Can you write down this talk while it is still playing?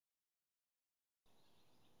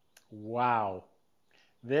Wow.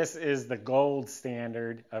 This is the gold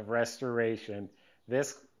standard of restoration.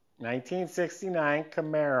 This 1969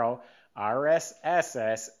 Camaro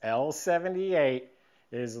RSSS L78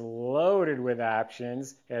 is loaded with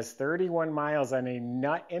options, has 31 miles on a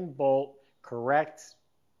nut and bolt, correct,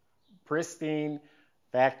 pristine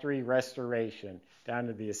factory restoration, down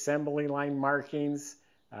to the assembly line markings.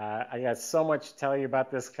 I got so much to tell you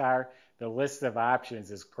about this car. The list of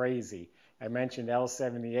options is crazy. I mentioned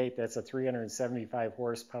L78, that's a 375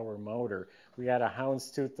 horsepower motor. We got a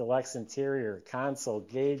houndstooth deluxe interior, console,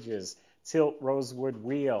 gauges, tilt rosewood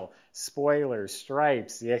wheel, spoilers,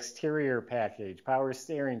 stripes, the exterior package, power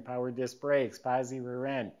steering, power disc brakes, posi rear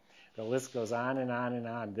end. The list goes on and on and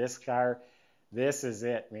on. This car, this is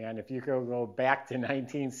it, man. If you could go back to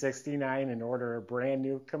 1969 and order a brand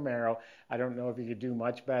new Camaro, I don't know if you could do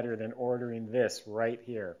much better than ordering this right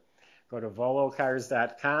here. Go to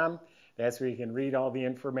volocars.com. That's where you can read all the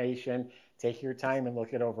information. Take your time and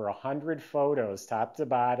look at over 100 photos, top to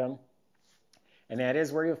bottom. And that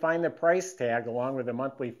is where you'll find the price tag along with a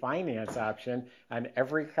monthly finance option on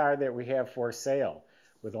every car that we have for sale.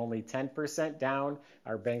 With only 10% down,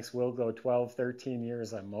 our banks will go 12, 13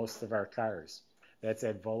 years on most of our cars. That's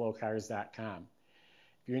at volocars.com.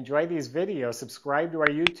 If you enjoy these videos, subscribe to our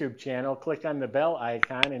YouTube channel, click on the bell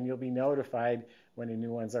icon, and you'll be notified when the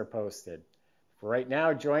new ones are posted. For right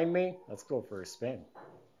now, join me. Let's go for a spin.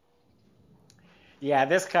 Yeah,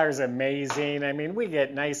 this car is amazing. I mean, we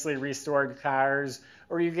get nicely restored cars,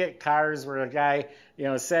 or you get cars where a guy,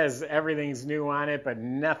 says everything's new on it, but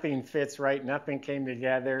nothing fits right, nothing came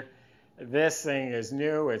together. This thing is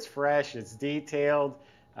new, it's fresh, it's detailed.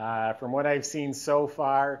 From what I've seen so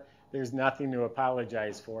far, there's nothing to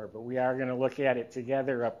apologize for, but we are going to look at it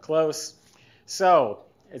together up close. So,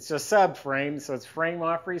 it's a subframe, so it's frame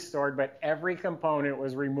off restored, but every component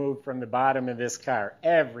was removed from the bottom of this car.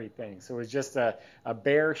 Everything. So it was just a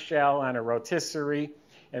bare shell on a rotisserie,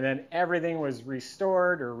 and then everything was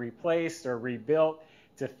restored or replaced or rebuilt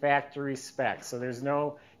to factory specs. So there's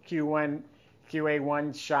no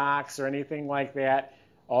QA1 shocks or anything like that.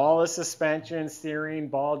 All the suspension, steering,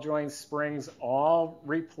 ball joints, springs, all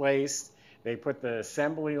replaced. They put the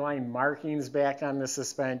assembly line markings back on the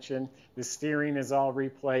suspension. The steering is all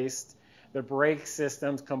replaced. The brake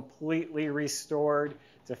system's completely restored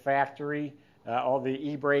to factory. All the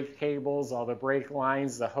e-brake cables, all the brake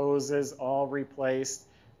lines, the hoses, all replaced.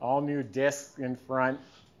 All new discs in front.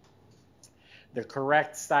 The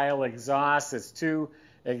correct style exhaust. It's 2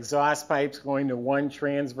 exhaust pipes going to 1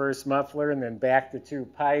 transverse muffler and then back to 2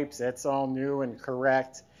 pipes. That's all new and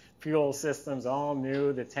correct. Fuel system's all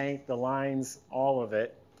new, the tank, the lines, all of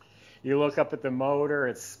it. You look up at the motor,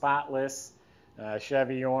 it's spotless,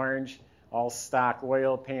 Chevy orange, all stock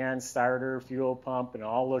oil pan, starter, fuel pump, and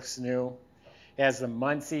all looks new. It has the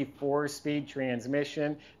Muncie 4-speed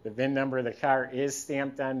transmission. The VIN number of the car is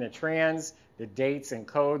stamped on the trans. The dates and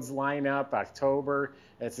codes line up, October,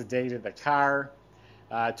 that's the date of the car.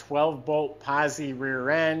 12-bolt posi rear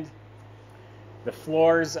end. The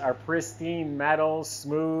floors are pristine metal,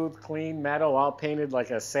 smooth, clean metal, all painted like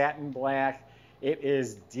a satin black. It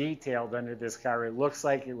is detailed under this car. It looks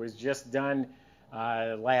like it was just done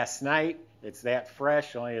last night. It's that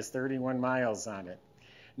fresh, only has 31 miles on it.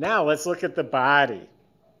 Now let's look at the body.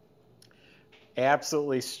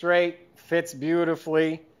 Absolutely straight, fits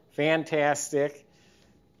beautifully, fantastic.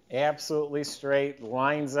 Absolutely straight,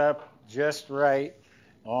 lines up just right.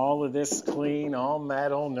 All of this clean, all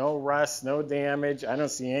metal, no rust, no damage. I don't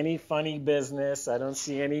see any funny business. I don't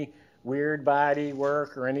see any weird body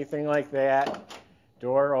work or anything like that.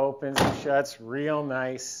 Door opens and shuts real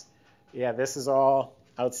nice. Yeah, this is all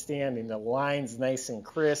outstanding. The line's nice and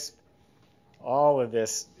crisp. All of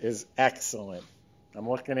this is excellent. I'm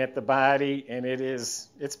looking at the body and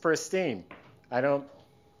it's pristine. I don't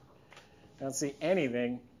see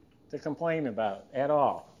anything to complain about at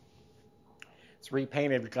all. It's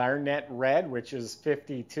repainted Garnet Red, which is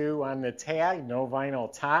 52 on the tag, no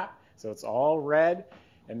vinyl top, so it's all red.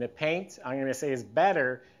 And the paint, I'm going to say, is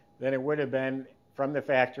better than it would have been from the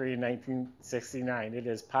factory in 1969. It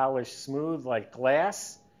is polished smooth like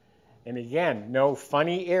glass. And again, no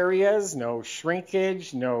funny areas, no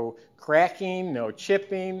shrinkage, no cracking, no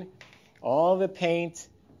chipping. All the paint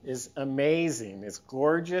is amazing. It's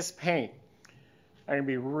gorgeous paint. I'm going to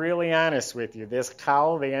be really honest with you. This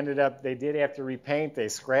cowl, they did have to repaint. They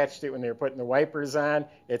scratched it when they were putting the wipers on.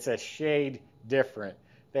 It's a shade different.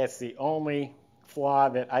 That's the only flaw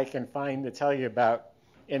that I can find to tell you about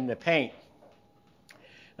in the paint.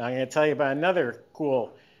 Now I'm going to tell you about another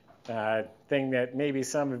cool thing that maybe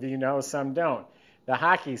some of you know, some don't. The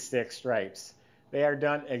hockey stick stripes. They are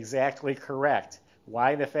done exactly correct.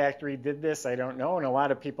 Why the factory did this, I don't know, and a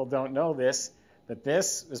lot of people don't know this, but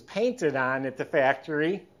this was painted on at the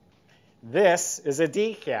factory. This is a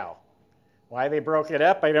decal. Why they broke it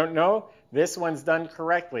up, I don't know. This one's done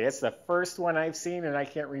correctly. It's the first one I've seen, and I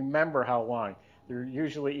can't remember how long. They're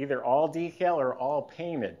usually either all decal or all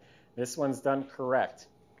painted. This one's done correct.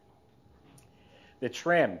 The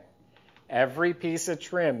trim. Every piece of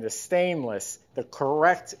trim, the stainless, the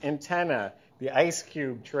correct antenna, the ice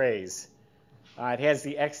cube trays. It has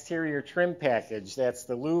the exterior trim package. That's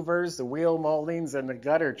the louvers, the wheel moldings, and the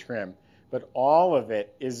gutter trim. But all of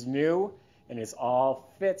it is new, and it all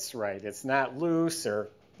fits right. It's not loose or,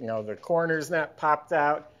 the corner's not popped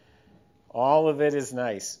out. All of it is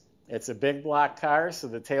nice. It's a big block car, so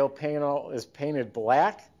the tail panel is painted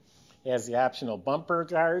black. It has the optional bumper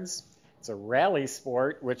guards. It's a rally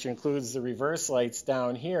sport, which includes the reverse lights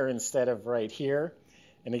down here instead of right here.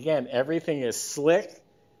 And again, everything is slick,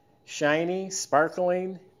 shiny,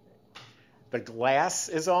 sparkling. The glass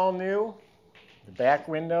is all new. The back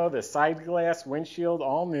window, the side glass, windshield,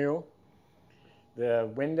 all new. The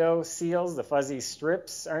window seals, the fuzzy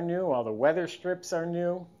strips are new. All the weather strips are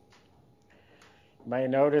new. You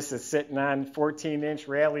might notice it's sitting on 14-inch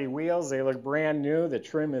rally wheels. They look brand new. The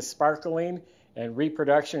trim is sparkling. And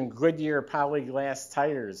reproduction Goodyear Polyglass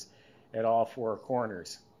tires at all four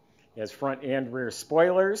corners. It has front and rear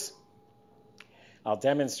spoilers. I'll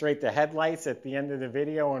demonstrate the headlights at the end of the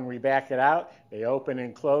video when we back it out. They open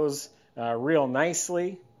and close real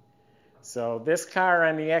nicely. So this car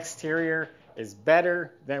on the exterior is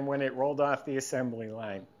better than when it rolled off the assembly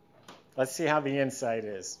line. Let's see how the inside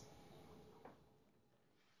is.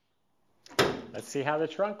 Let's see how the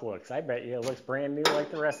trunk looks. I bet you it looks brand new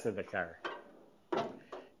like the rest of the car.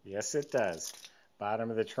 Yes, it does. Bottom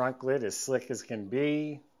of the trunk lid is slick as can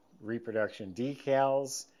be. Reproduction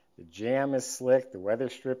decals. The jamb is slick. The weather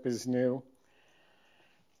strip is new.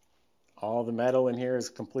 All the metal in here is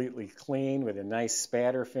completely clean with a nice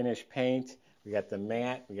spatter finish paint. We got the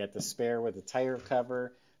mat. We got the spare with the tire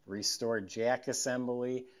cover. Restored jack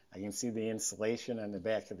assembly. I can see the insulation on the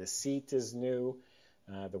back of the seat is new.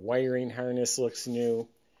 The wiring harness looks new.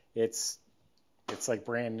 It's like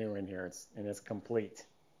brand new in here, and it's complete.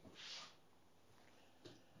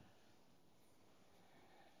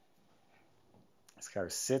 This car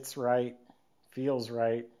sits right, feels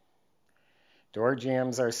right. Door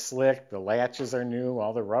jambs are slick, the latches are new,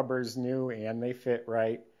 all the rubber's new, and they fit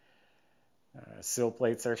right. Sill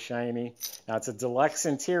plates are shiny. Now it's a deluxe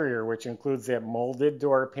interior, which includes that molded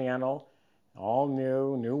door panel, all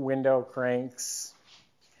new window cranks.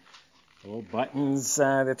 Little buttons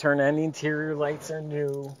that turn on. The interior lights are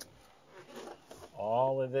new.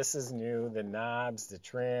 All of this is new. The knobs, the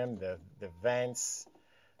trim, the vents.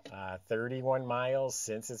 31 miles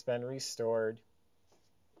since it's been restored.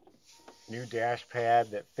 New dash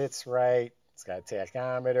pad that fits right. It's got a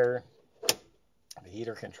tachometer. The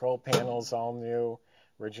heater control panel's all new.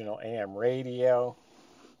 Original AM radio.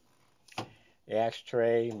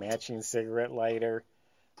 Ashtray, matching cigarette lighter.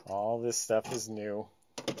 All this stuff is new.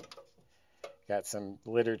 Got some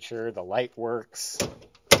literature. The light works.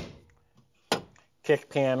 Kick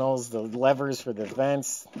panels, the levers for the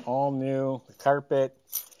vents, all new. The carpet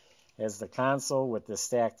has the console with the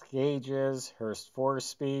stacked gauges, Hurst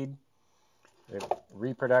 4-speed. The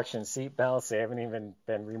reproduction seat belts, they haven't even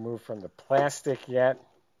been removed from the plastic yet.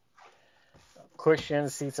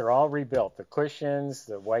 Cushions, seats are all rebuilt. The cushions,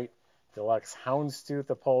 the white deluxe houndstooth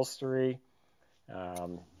upholstery,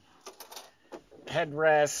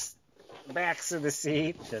 headrests, backs of the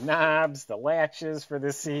seat, the knobs, the latches for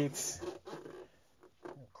the seats.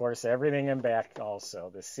 Of course, everything in back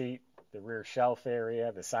also. The seat, the rear shelf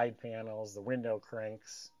area, the side panels, the window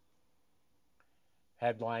cranks,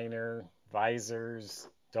 headliner, visors,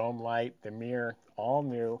 dome light, the mirror, all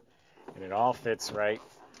new, and it all fits right.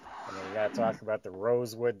 And then we got to talk about the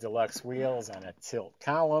rosewood deluxe wheels on a tilt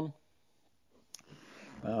column.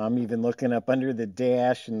 I'm even looking up under the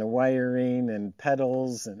dash and the wiring and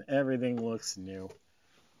pedals, and everything looks new.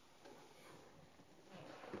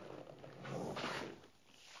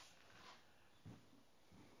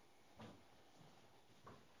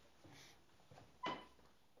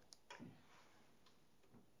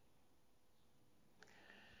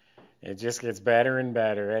 It just gets better and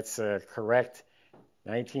better. It's a correct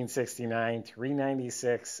 1969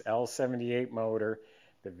 396 L78 motor.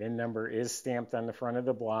 The VIN number is stamped on the front of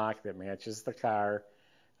the block that matches the car.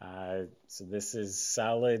 So this is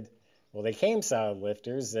solid. Well, they came solid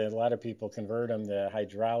lifters. A lot of people convert them to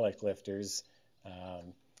hydraulic lifters,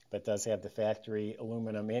 but does have the factory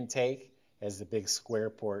aluminum intake, has the big square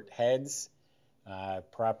port heads,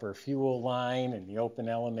 proper fuel line and the open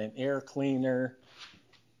element air cleaner,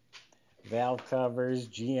 valve covers,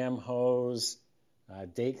 GM hose,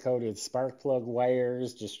 date coated spark plug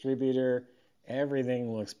wires, distributor.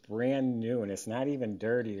 Everything looks brand new, and it's not even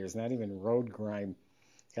dirty. There's not even road grime.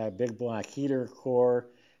 Got a big block heater core,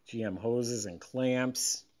 GM hoses and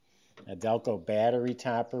clamps, a Delco battery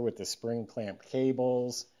topper with the spring clamp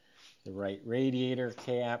cables, the right radiator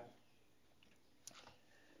cap,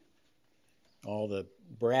 all the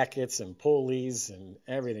brackets and pulleys and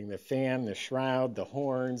everything, the fan, the shroud, the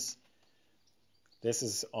horns. This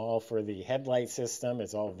is all for the headlight system.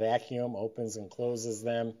 It's all vacuum, opens and closes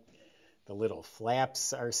them. The little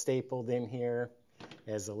flaps are stapled in here.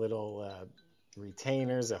 It has the little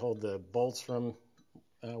retainers that hold the bolts from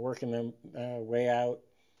working them way out.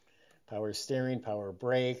 Power steering, power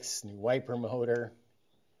brakes, new wiper motor.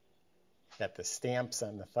 Got the stamps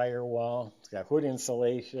on the firewall. It's got hood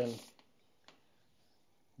insulation.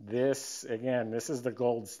 This, again, this is the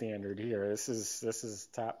gold standard here. This is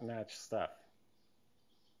top-notch stuff.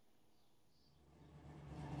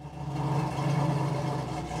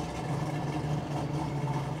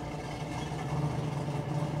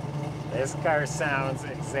 This car sounds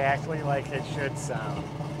exactly like it should sound.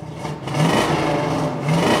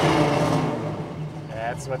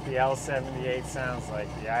 That's what the L78 sounds like,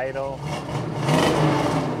 the idle.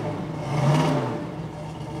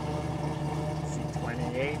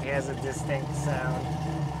 C28 has a distinct sound.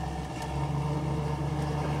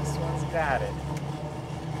 This one's got it.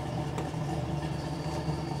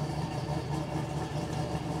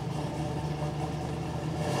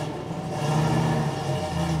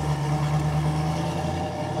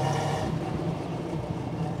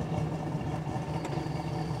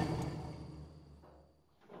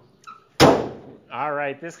 All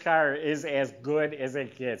right, this car is as good as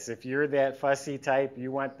it gets. If you're that fussy type,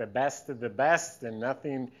 you want the best of the best and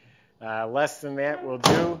nothing less than that will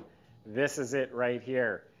do, this is it right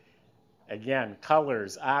here. Again,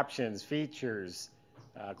 colors, options, features,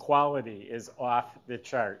 quality is off the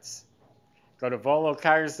charts. Go to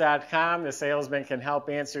volocars.com. The salesman can help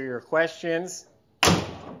answer your questions.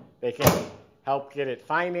 They can help get it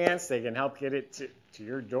financed. They can help get it to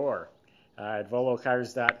your door at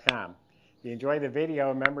volocars.com. If you enjoy the video,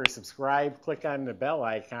 remember to subscribe, click on the bell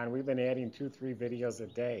icon. We've been adding 2-3 videos a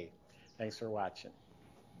day. Thanks for watching.